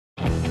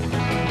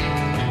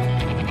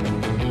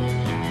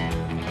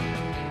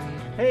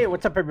Hey,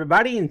 what's up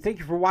everybody, and thank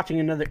you for watching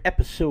another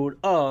episode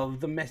of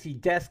The Messy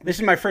Desk. This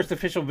is my first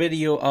official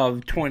video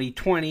of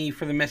 2020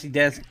 for The Messy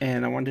Desk,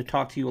 and I wanted to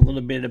talk to you a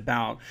little bit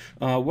about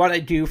what I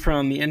do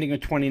from the ending of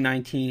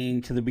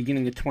 2019 to the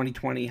beginning of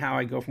 2020, how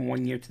I go from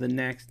one year to the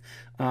next.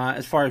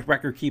 As far as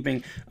record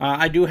keeping,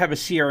 I do have a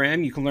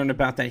CRM. You can learn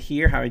about that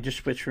here, how I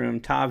just switched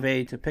from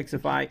Tave to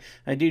Pixify.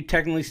 I do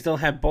technically still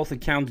have both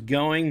accounts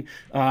going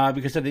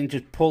because I didn't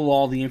just pull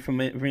all the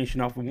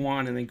information off of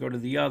one and then go to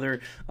the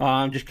other.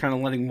 I'm just kind of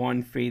letting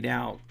one fade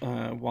out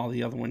while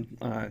the other one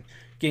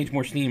gains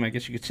more steam, I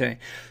guess you could say.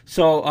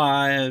 So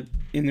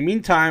in the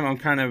meantime, I'm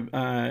kind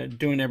of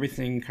doing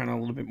everything kind of a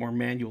little bit more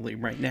manually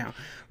right now.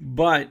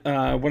 But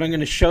what I'm going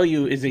to show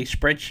you is a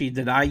spreadsheet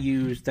that I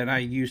use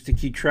to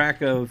keep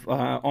track of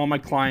all my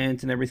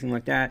clients and everything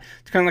like that.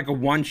 It's kind of like a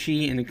one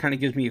sheet, and it kind of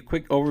gives me a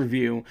quick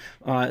overview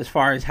as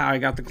far as how I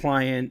got the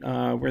client,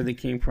 where they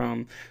came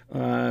from,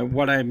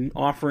 what I'm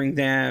offering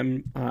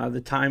them,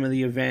 the time of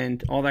the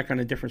event, all that kind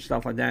of different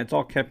stuff like that. It's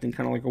all kept in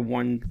kind of like a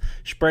one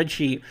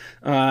spreadsheet.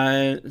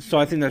 So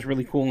I think that's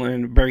really cool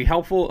and very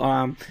helpful.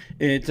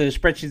 It's a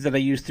spreadsheet that I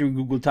use through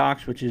Google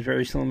Docs, which is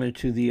very similar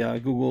to the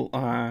Google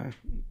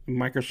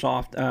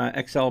Microsoft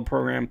Excel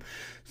program.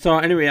 So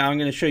anyway, I'm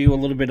going to show you a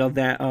little bit of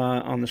that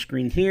on the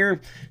screen here,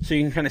 so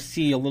you can kind of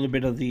see a little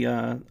bit of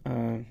the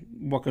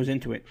what goes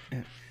into it.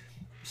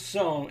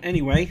 So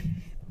anyway,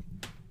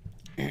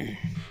 all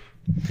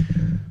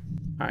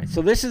right.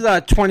 So this is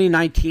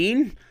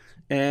 2019.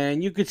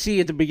 And you could see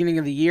at the beginning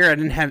of the year, I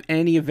didn't have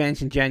any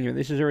events in January.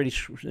 This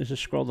is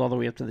scrolled all the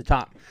way up to the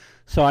top.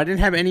 So I didn't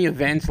have any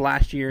events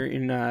last year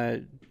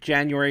in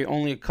January,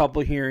 only a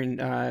couple here in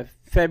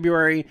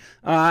February,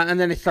 and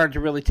then it started to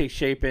really take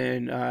shape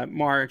in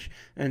March,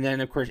 and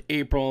then of course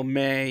April,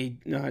 May,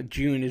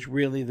 June is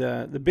really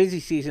the busy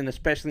season,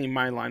 especially in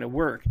my line of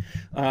work.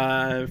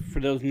 For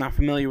those not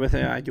familiar with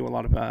it, I do a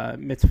lot of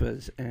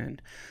mitzvahs,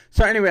 and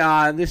so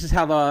anyway, this is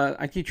how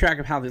I keep track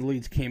of how the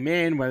leads came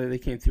in, whether they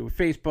came through a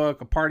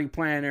Facebook, a party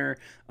planner.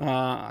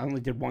 I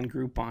only did one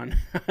Groupon.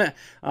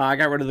 I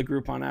got rid of the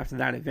Groupon after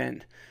that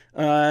event.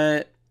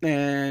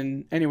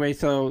 And anyway,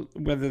 so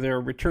whether they're a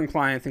return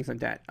client, things like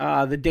that,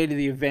 the date of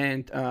the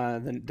event,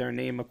 their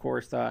name, of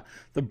course, the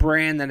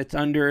brand that it's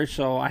under.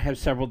 So I have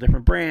several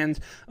different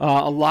brands.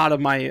 A lot of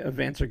my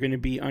events are going to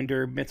be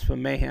under Mitzvah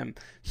Mayhem.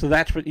 So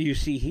that's what you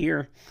see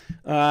here.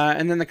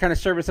 And then the kind of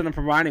service that I'm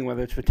providing,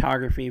 whether it's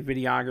photography,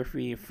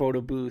 videography,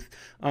 photo booth,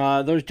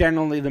 those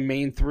generally the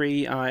main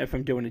three. If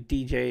I'm doing a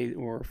DJ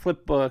or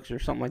flip books or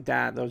something like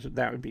that,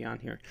 that would be on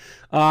here.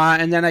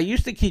 And then I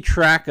used to keep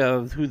track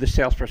of who the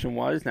salesperson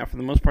was. Now, for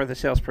the most part, the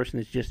salesperson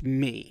is just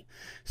me.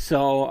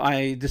 So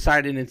I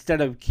decided,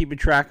 instead of keeping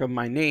track of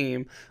my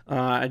name,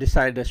 I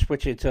decided to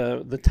switch it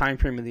to the time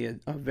frame of the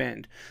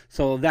event.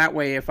 So that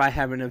way, if I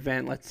have an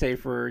event, let's say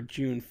for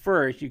June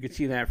 1st, you can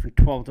see that from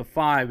 12 to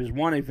 5 is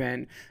one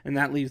event, and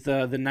that leaves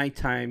the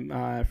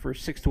nighttime for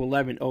 6 to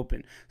 11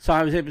 open. So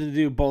I was able to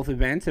do both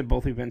events, and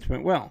both events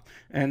went well.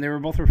 And they were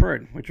both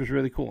referred, which was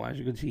really cool, as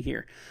you can see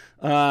here.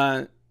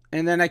 And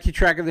then I keep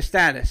track of the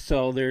status.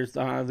 So there's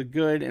the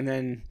good, and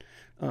then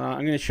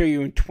I'm going to show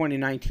you in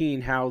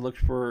 2019 how it looks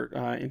for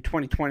in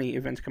 2020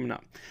 events coming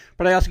up.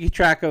 But I also keep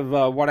track of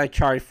what I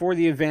charged for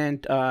the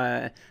event,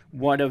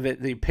 what of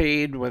it they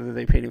paid, whether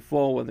they paid in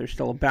full, whether there's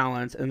still a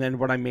balance, and then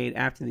what I made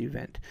after the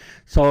event.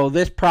 So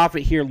this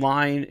profit here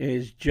line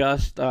is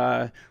just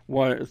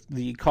what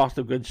the cost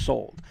of goods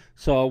sold.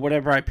 So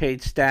whatever I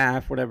paid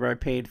staff, whatever I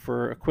paid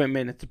for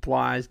equipment and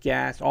supplies,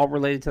 gas, all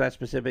related to that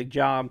specific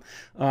job,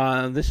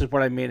 this is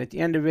what I made at the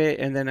end of it.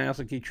 And then I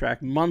also keep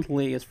track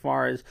monthly as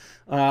far as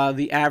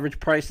the average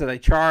price that I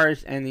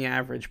charged and the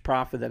average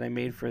profit that I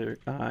made for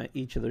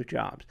each of those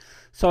jobs.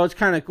 So it's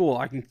kind of cool.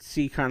 I can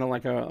see kind of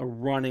like a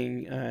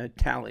running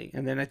tally.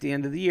 And then at the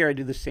end of the year, I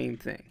do the same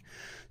thing.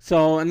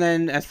 So, and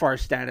then as far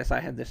as status, I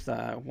had this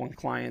one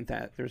client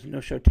that there's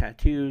no-show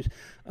tattoos.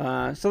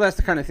 So that's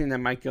the kind of thing that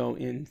might go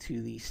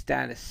into the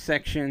status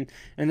section.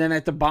 And then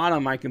at the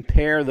bottom, I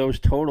compare those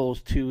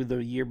totals to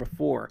the year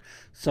before.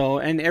 So,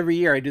 and every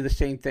year I do the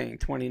same thing,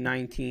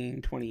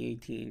 2019,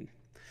 2018.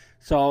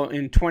 So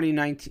in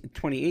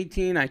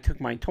 2018, I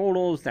took my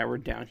totals that were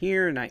down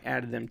here and I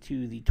added them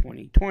to the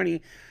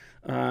 2020.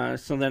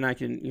 So then I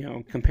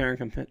can, compare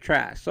and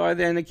contrast. So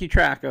I keep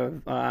track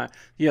of,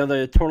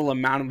 the total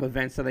amount of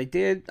events that I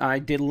did. I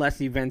did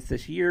less events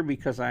this year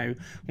because I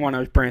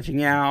was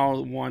branching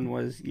out. One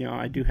was,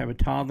 I do have a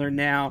toddler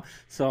now.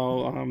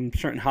 So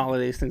certain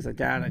holidays, things like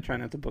that, I try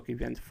not to book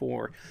events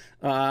for.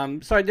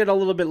 So I did a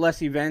little bit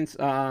less events.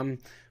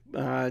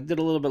 Did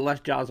a little bit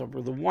less jobs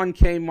over the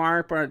 1K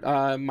mark, but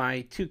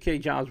my 2K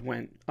jobs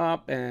went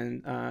up,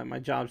 and my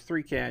jobs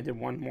 3K, I did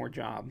one more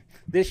job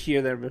this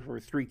year that was for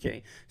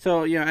 3K.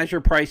 So, as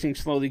your pricing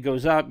slowly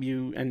goes up,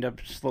 you end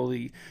up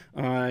slowly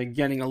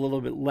getting a little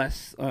bit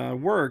less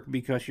work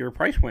because your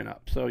price went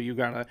up. So you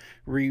got to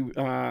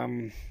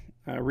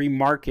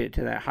remarket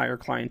to that higher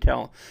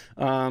clientele.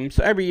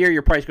 So every year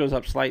your price goes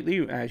up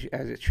slightly, as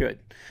it should.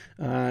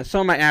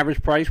 So my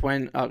average price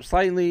went up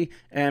slightly,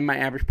 and my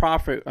average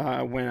profit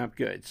went up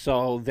good.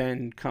 So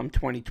then come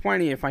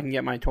 2020, if I can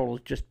get my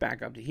totals just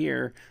back up to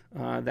here,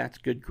 that's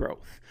good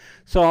growth.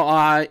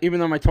 So even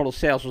though my total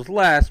sales was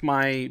less,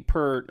 my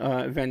per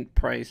event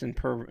price and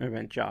per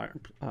event job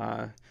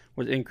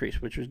was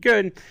increased, which was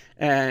good,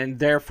 and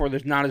therefore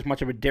there's not as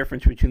much of a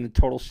difference between the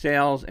total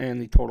sales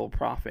and the total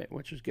profit,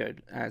 which is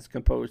good, as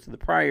opposed to the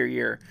prior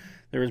year.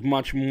 There was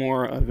much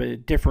more of a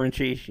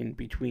differentiation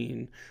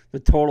between the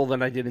total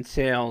that I did in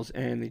sales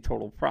and the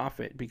total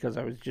profit, because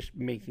I was just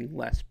making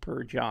less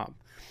per job.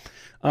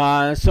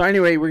 So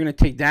anyway, we're going to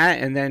take that,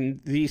 and then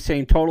these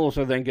same totals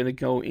are then going to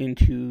go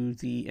into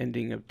the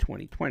ending of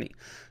 2020.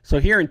 So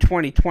here in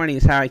 2020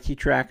 is how I keep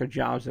track of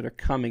jobs that are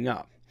coming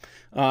up.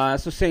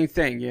 So same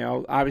thing,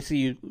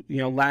 obviously,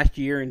 last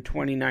year in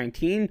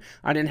 2019,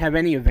 I didn't have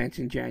any events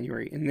in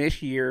January. And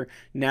this year,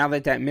 now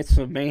that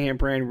Mitzvah Mayhem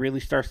brand really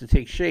starts to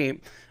take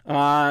shape,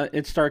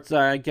 it starts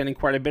getting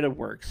quite a bit of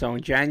work. So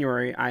in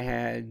January, I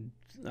had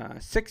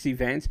 6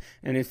 events,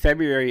 and in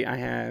February, I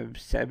have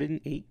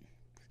 7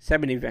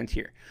 events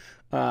here.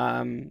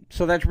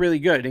 So that's really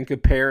good in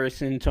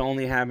comparison to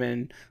only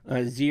having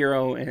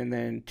 0 and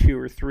then 2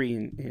 or 3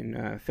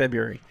 in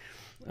February.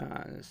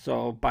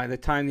 So by the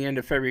time the end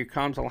of February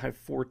comes, I'll have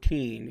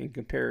 14 in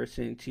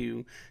comparison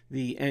to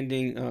the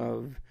ending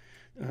of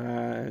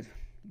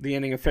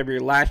February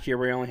last year,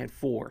 where I only had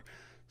 4.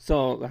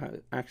 So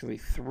actually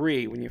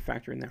 3 when you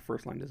factor in that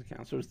first line doesn't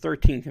count. So it's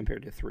 13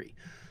 compared to 3.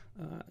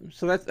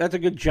 So that's a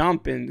good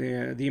jump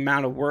in the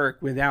amount of work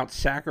without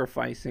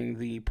sacrificing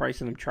the price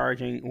that I'm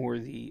charging or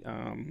the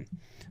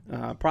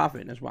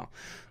profit as well.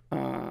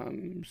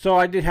 So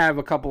I did have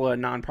a couple of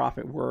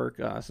nonprofit work,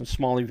 some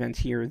small events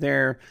here or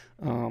there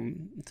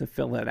to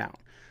fill that out.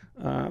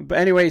 But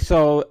anyway,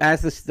 so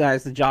as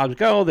the jobs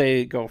go,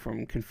 they go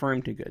from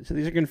confirmed to good. So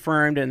these are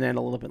confirmed, and then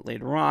a little bit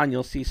later on,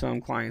 you'll see some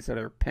clients that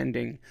are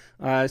pending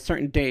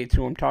certain dates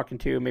who I'm talking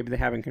to. Maybe they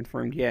haven't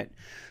confirmed yet.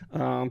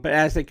 But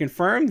as they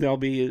confirm, there'll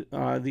be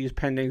these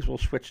pendings will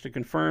switch to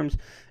confirms,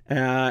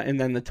 and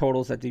then the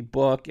totals that they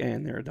book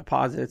and their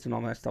deposits and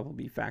all that stuff will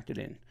be factored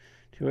in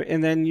to it.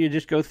 And then you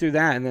just go through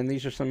that, and then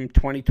these are some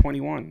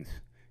 2021s.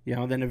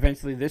 Then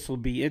eventually this will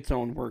be its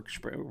own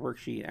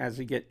worksheet as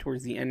we get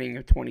towards the ending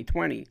of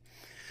 2020.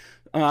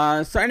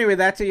 So anyway,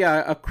 that's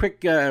a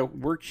quick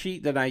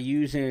worksheet that I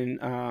use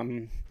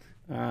in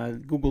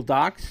Google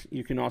Docs.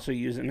 You can also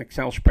use an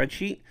Excel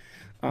spreadsheet.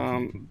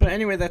 But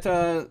anyway, that's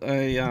a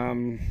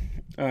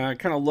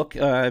kind of look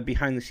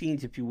behind the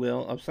scenes, if you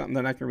will, of something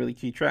that I can really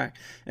keep track.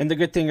 And the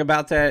good thing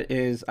about that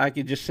is I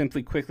could just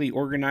simply quickly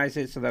organize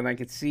it so that I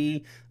could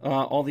see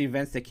all the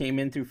events that came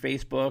in through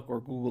Facebook or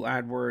Google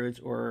AdWords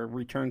or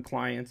return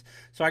clients.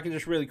 So I can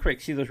just really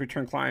quick see those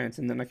return clients,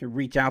 and then I can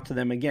reach out to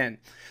them again,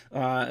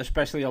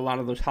 especially a lot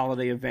of those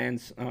holiday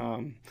events.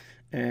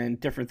 And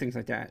different things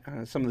like that.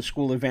 Some of the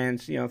school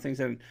events, things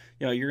that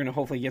you're going to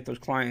hopefully get those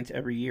clients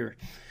every year.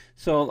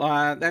 So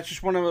that's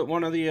just one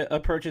of the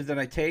approaches that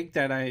I take.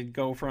 That I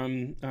go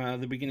from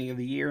the beginning of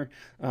the year,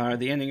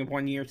 the ending of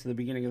one year, to the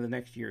beginning of the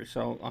next year.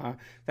 So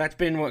that's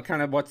been what's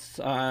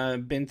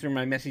been through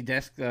my messy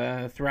desk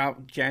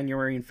throughout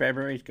January and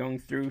February. Is going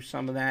through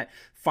some of that,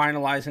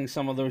 finalizing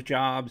some of those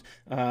jobs,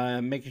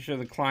 making sure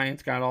the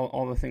clients got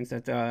all the things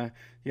that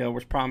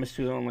was promised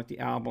to them, like the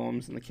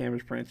albums and the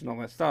canvas prints and all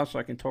that stuff, so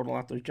I can total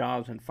out those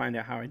jobs and find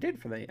out how I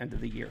did for the end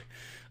of the year.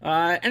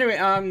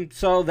 Anyway,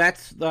 so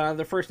that's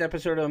the first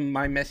episode of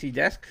my messy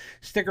desk.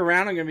 Stick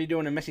around. I'm going to be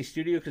doing a messy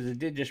studio because it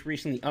did just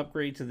recently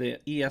upgrade to the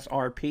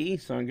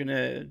ESRP, so I'm going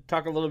to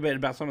talk a little bit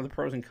about some of the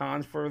pros and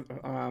cons for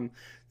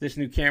this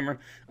new camera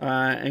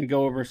and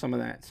go over some of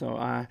that.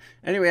 So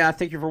anyway,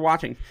 thank you for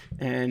watching,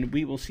 and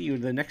we will see you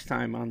the next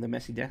time on the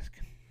messy desk.